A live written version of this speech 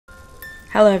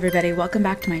Hello everybody, welcome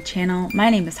back to my channel. My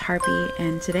name is Harpy,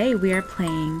 and today we are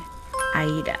playing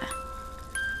Ayda.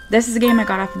 This is a game I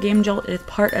got off of Game Jolt. It is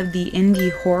part of the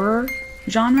indie horror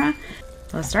genre.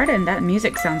 Let's start it, and that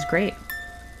music sounds great.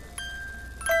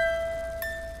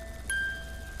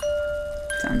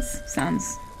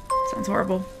 Sounds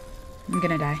horrible. I'm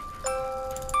gonna die.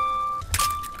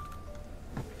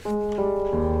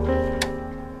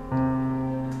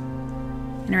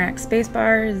 Interact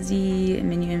spacebar, Z,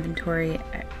 menu inventory,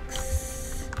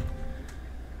 X.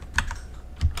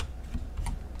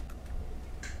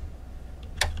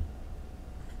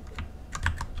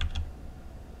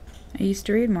 I used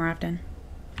to read more often.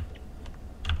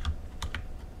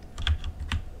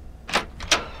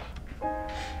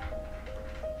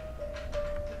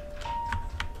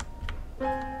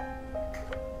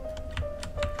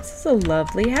 This is a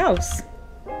lovely house.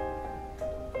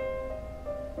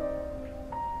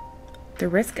 The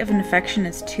risk of infection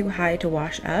is too high to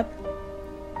wash up?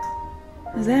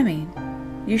 What does that mean?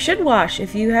 You should wash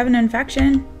if you have an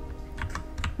infection.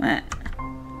 What?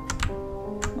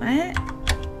 What?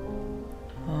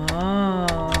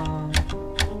 Oh.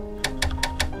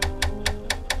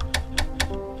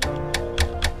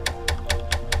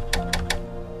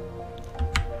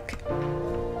 Okay.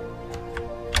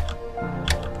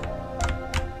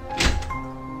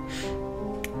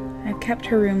 I've kept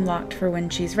her room locked for when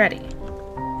she's ready.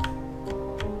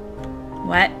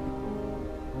 What?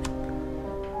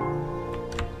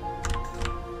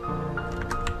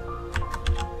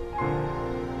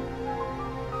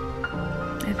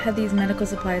 I've had these medical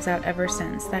supplies out ever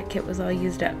since. That kit was all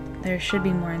used up. There should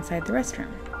be more inside the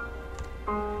restroom.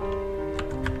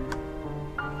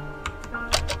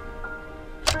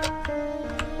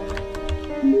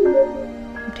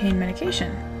 Obtain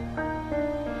medication.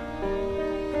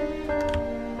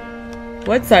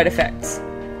 What side effects?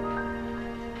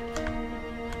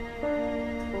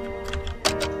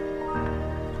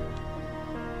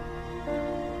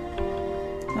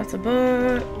 Lots of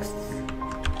books.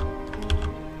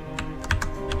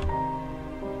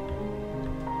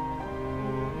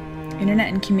 Internet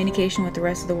and communication with the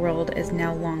rest of the world is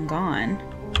now long gone.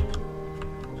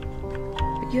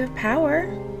 But you have power.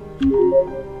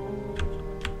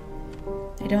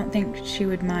 I don't think she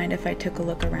would mind if I took a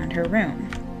look around her room.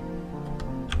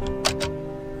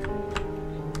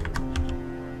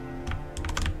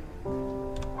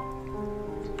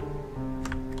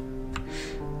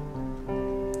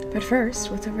 But first,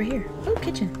 what's over here? Oh,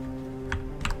 kitchen.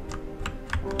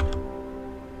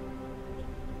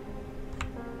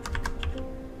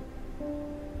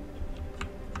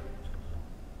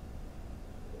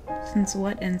 Since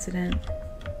what incident?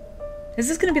 Is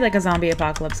this gonna be like a zombie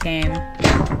apocalypse game?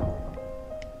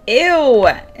 Ew!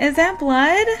 Is that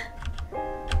blood?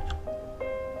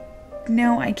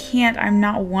 No, I can't. I'm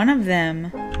not one of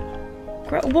them.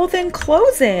 Well, then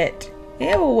close it.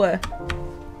 Ew.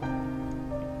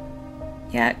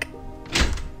 Yuck.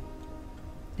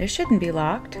 This shouldn't be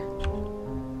locked.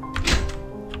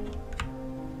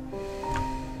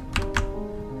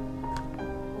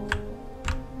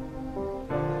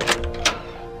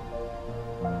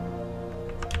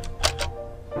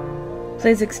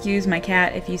 Please excuse my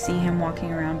cat if you see him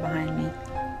walking around behind me.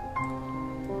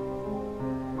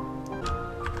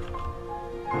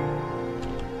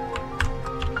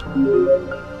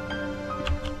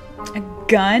 A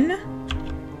gun?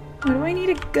 Why do I need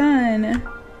a gun?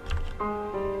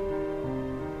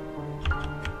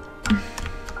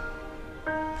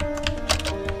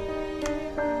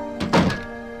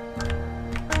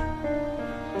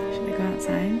 Should I go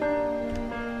outside?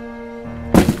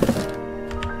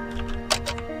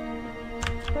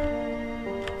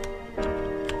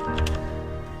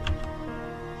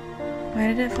 Why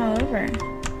did it fall over?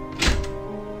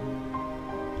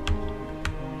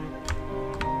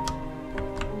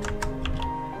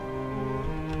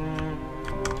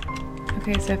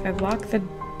 Okay, so if I block the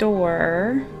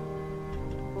door...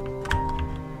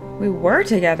 We were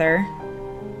together?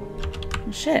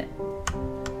 Oh, shit.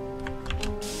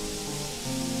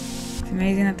 It's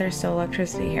amazing that there's still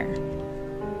electricity here.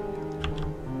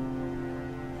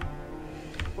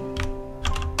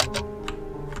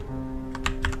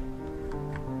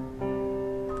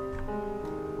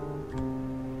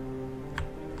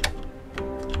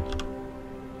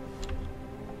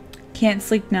 Can't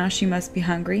sleep now, she must be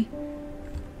hungry.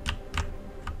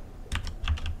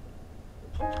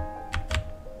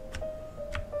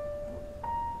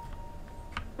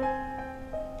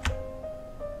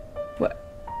 What?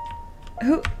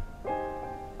 Who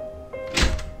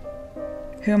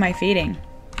am I feeding?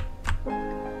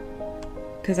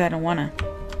 Because I don't wanna.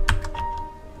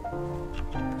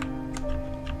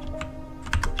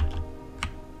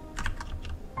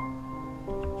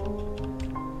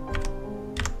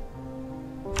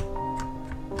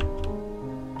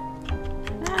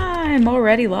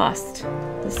 already lost.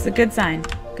 This is a good sign.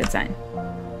 Good sign.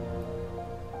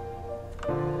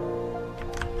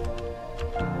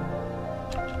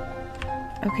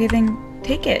 Okay, then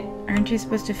take it. Aren't you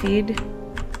supposed to feed?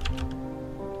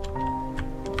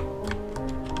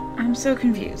 I'm so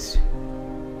confused.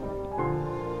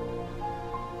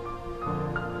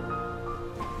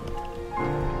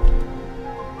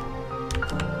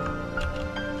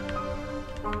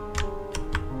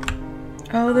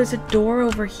 Oh, there's a door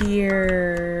over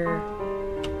here.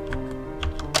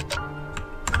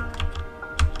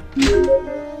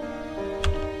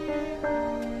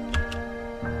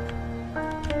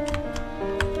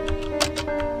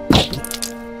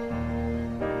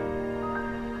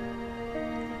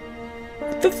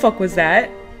 What the fuck was that?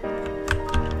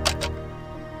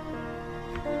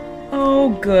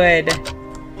 Oh, good.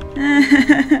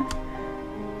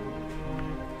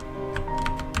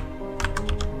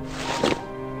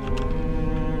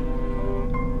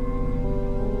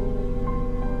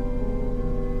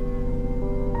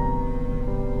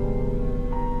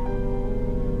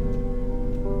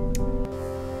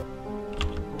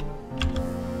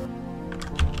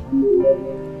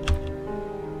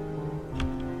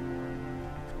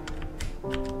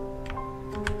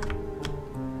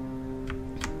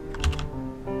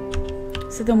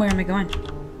 So then where am I going?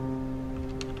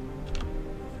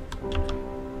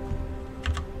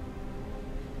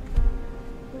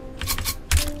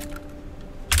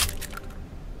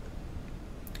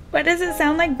 Why does it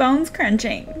sound like bones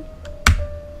crunching?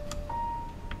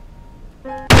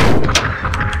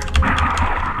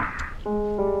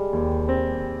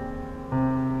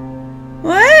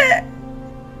 What?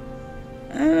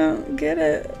 I don't get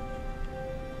it.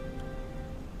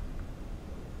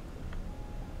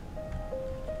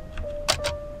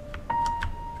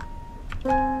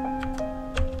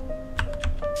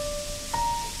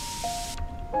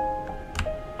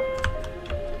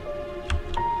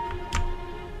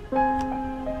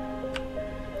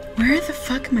 Where the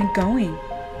fuck am I going?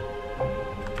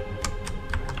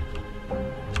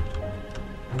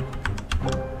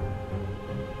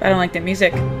 I don't like that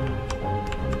music. I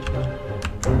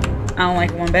don't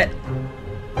like it one bit.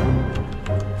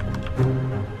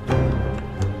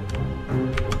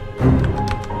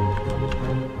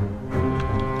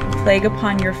 Plague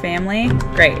upon your family?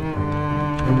 Great.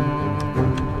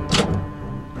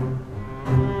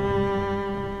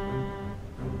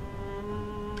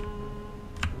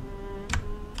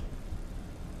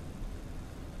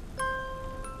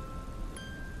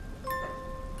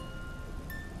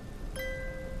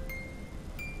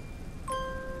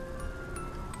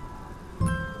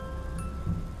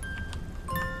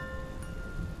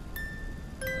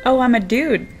 Oh, I'm a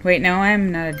dude. Wait, no,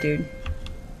 I'm not a dude.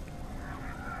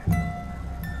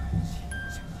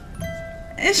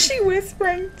 Is she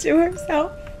whispering to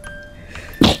herself?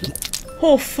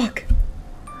 Oh, fuck.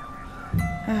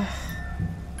 Ugh.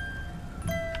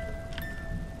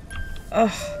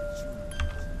 Ugh.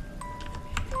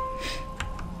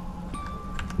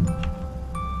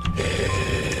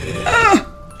 Ugh.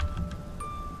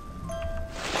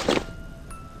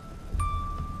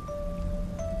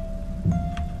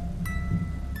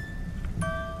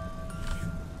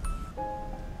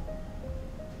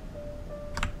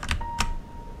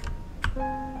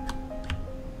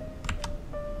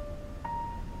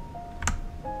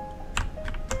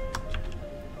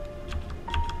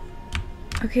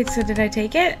 Okay, so did I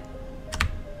take it?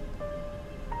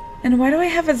 And why do I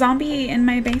have a zombie in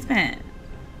my basement?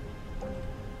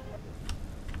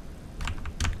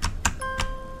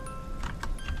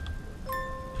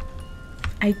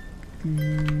 Do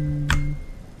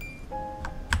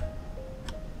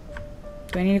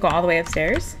I need to go all the way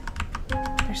upstairs?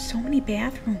 There's so many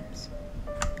bathrooms.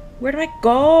 Where do I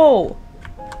go?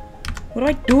 What do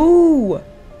I do?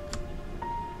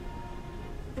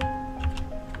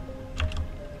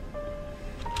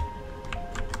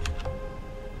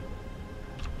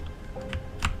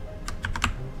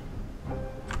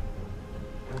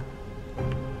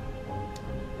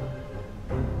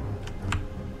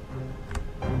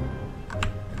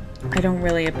 I don't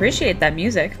really appreciate that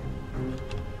music.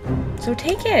 So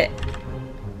take it.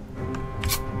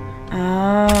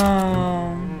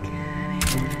 Oh, got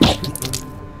it.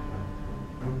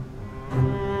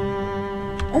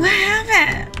 What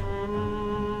happened?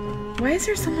 Why is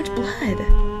there so much blood?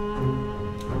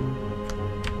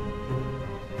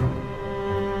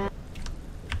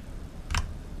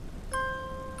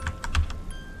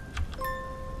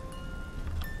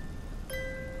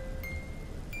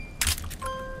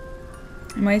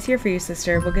 I'm always here for you,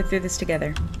 sister. We'll get through this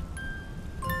together.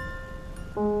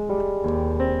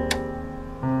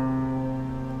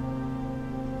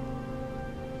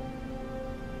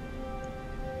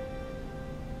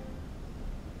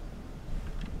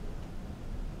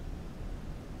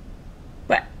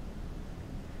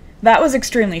 That was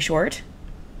extremely short.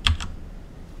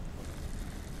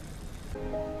 I'm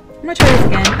gonna try this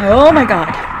again. Oh my god.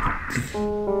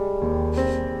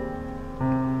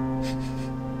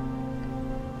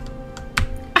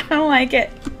 I don't like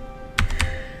it.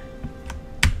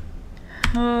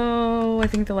 Oh, I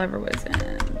think the lever was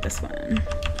in this one.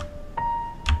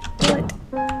 What?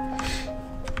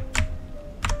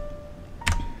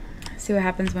 See what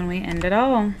happens when we end it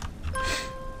all.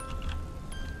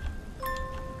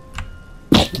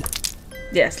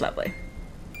 Yes, lovely.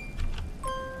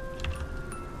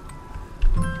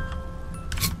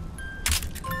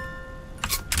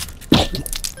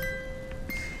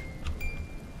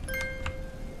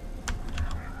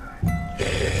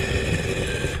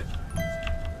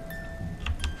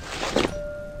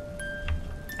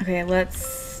 Okay,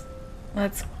 let's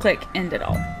click end it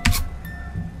all.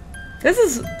 This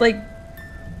is like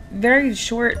very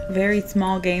short, very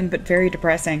small game, but very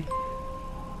depressing.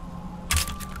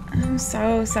 I'm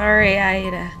so sorry,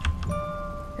 Ayda.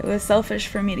 It was selfish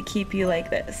for me to keep you like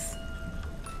this.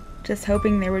 Just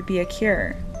hoping there would be a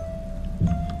cure.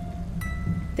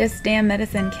 This damn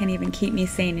medicine can't even keep me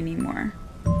sane anymore.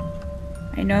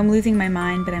 I know I'm losing my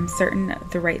mind, but I'm certain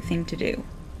of the right thing to do.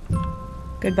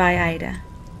 Goodbye, Ayda.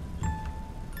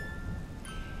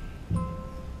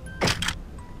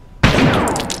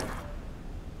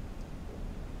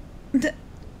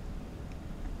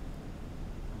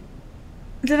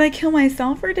 Did I kill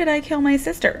myself or did I kill my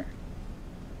sister?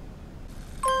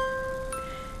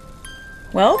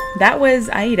 Well, that was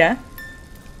Ayda.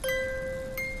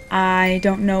 I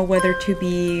don't know whether to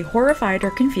be horrified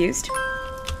or confused.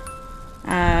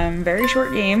 Very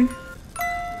short game.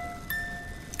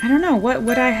 I don't know, what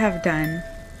would I have done?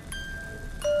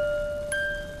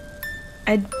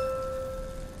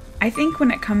 I think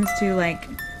when it comes to like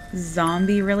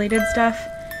zombie related stuff,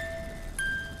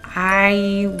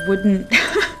 I wouldn't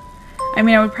I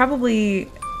mean, I would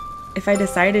probably, if I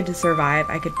decided to survive,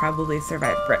 I could probably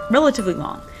survive relatively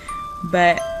long.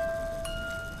 But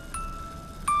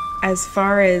as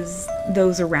far as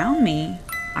those around me,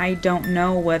 I don't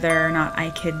know whether or not I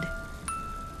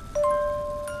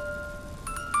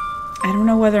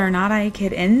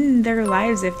could end their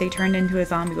lives if they turned into a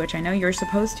zombie, which I know you're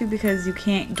supposed to because you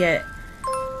can't get...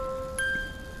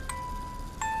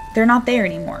 They're not there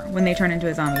anymore when they turn into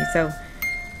a zombie, so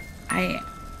I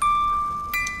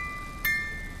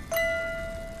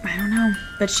don't know.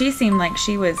 But she seemed like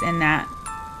she was in that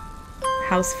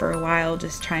house for a while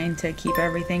just trying to keep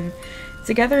everything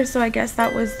together, so I guess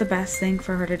that was the best thing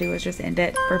for her to do, was just end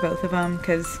it for both of them,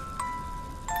 because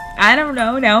I don't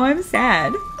know, now I'm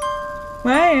sad.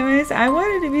 Why? I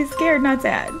wanted to be scared, not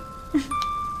sad. Well,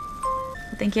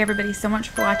 thank you everybody so much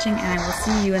for watching, and I will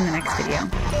see you in the next video.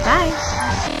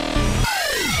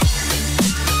 Bye!